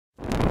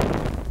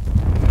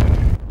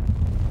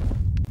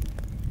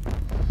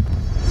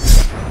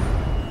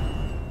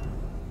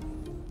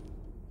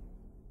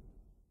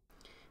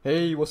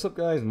Hey, what's up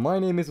guys? My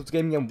name is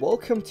WoodsGaming and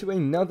welcome to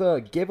another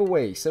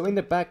giveaway. So in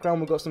the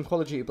background we've got some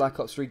Call of Duty Black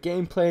Ops 3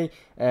 gameplay,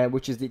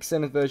 which is the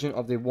extended version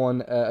of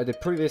the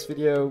previous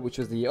video, which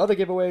was the other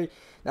giveaway.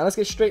 Now let's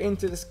get straight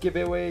into this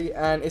giveaway,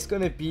 and it's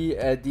going to be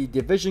the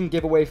Division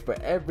giveaway for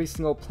every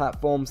single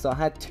platform. So I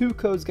had two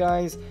codes,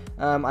 guys.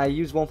 I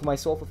used one for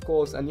myself, of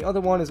course, and the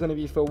other one is going to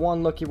be for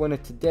one lucky winner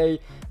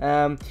today.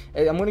 I'm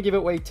going to give it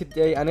away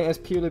today, and it is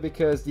purely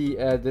because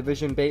the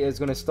Division beta is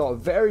going to start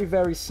very,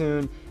 very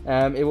soon.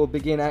 It will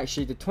begin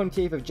actually the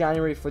 28th of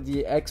January for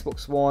the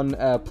Xbox One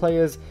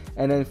players,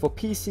 and then for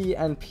PC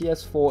and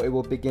PS4 it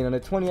will begin on the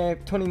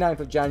 29th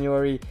of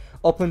January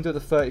up until the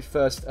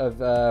 31st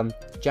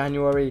of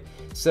January.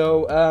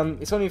 So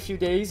it's only a few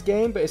days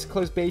game, but it's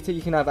closed beta.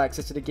 You can have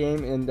access to the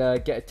game and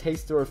get a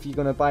taster if you're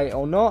going to buy it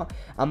or not.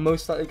 I'm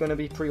most likely going to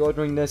be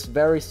pre-ordering this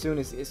very soon.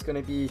 It's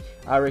going to be,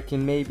 I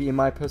reckon, maybe in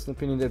my personal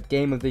opinion, the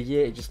game of the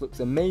year. It just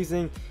looks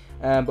amazing,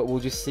 but we'll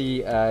just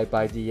see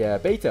by the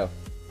beta.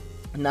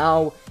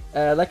 Now,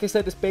 like I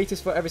said, this beta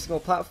is for every single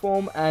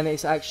platform, and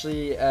it's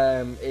actually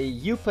a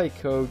Uplay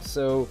code,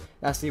 so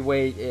that's the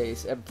way it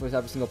is for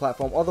every single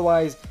platform.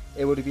 Otherwise,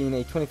 it would have been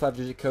a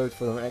 25-digit code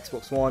for the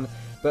Xbox One.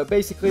 But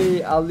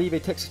basically, I'll leave a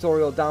text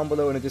tutorial down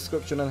below in the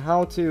description on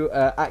how to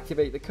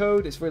activate the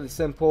code. It's really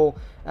simple.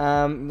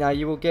 Now,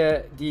 you will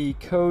get the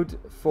code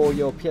for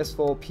your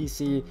PS4,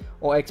 PC,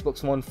 or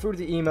Xbox One through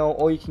the email,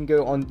 or you can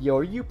go on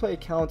your Uplay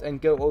account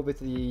and go over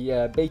to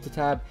the beta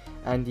tab,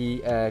 and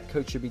the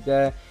code should be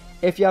there.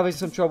 If you're having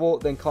some trouble,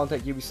 then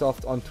contact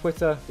Ubisoft on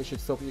Twitter. They should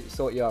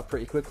sort you out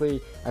pretty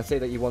quickly and say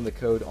that you won the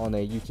code on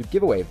a YouTube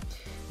giveaway.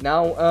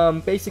 Now,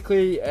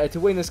 basically, to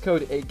win this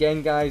code,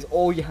 again, guys,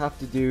 all you have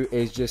to do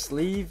is just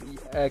leave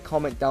a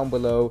comment down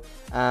below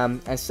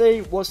and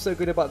say what's so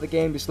good about the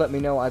game. Just let me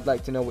know. I'd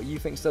like to know what you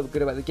think is so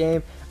good about the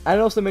game. And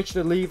also make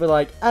sure to leave a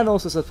like and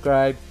also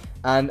subscribe.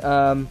 And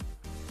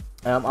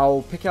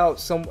I'll pick out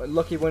some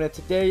lucky winner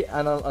today,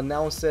 and I'll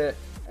announce it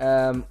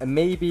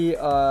maybe in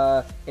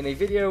a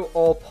video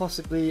or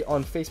possibly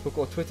on Facebook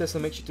or Twitter. So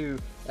make sure to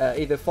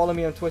either follow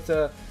me on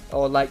Twitter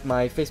or like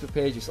my Facebook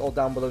page. It's all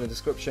down below in the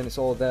description. It's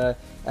all there,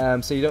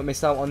 so you don't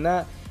miss out on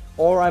that.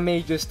 Or I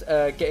may just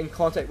get in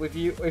contact with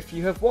you if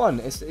you have won.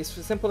 It's as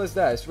simple as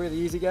that. It's really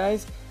easy,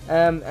 guys.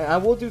 And I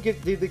will do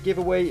the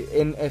giveaway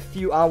in a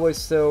few hours,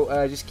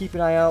 so just keep an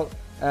eye out.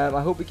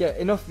 I hope we get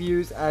enough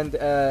views and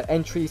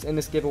entries in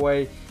this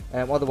giveaway.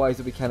 Otherwise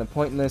it'll be kind of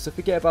pointless. So if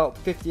we get about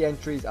 50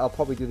 entries, I'll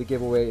probably do the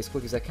giveaway as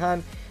quick as I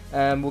can.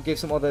 We'll give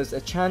some others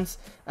a chance.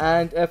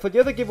 And for the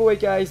other giveaway,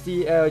 guys,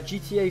 the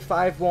GTA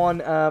 5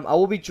 one, I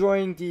will be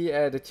drawing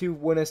the two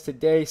winners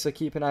today, so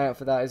keep an eye out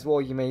for that as well.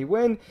 You may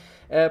win.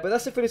 But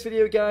that's it for this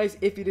video, guys.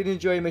 If you did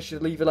enjoy, make sure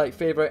to leave a like,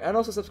 favorite, and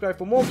also subscribe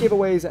for more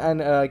giveaways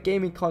and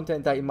gaming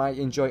content that you might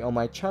enjoy on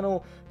my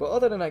channel. But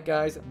other than that,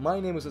 guys, my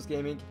name is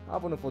WoodsGaming. Have a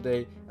wonderful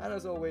day, and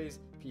as always,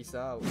 peace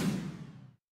out.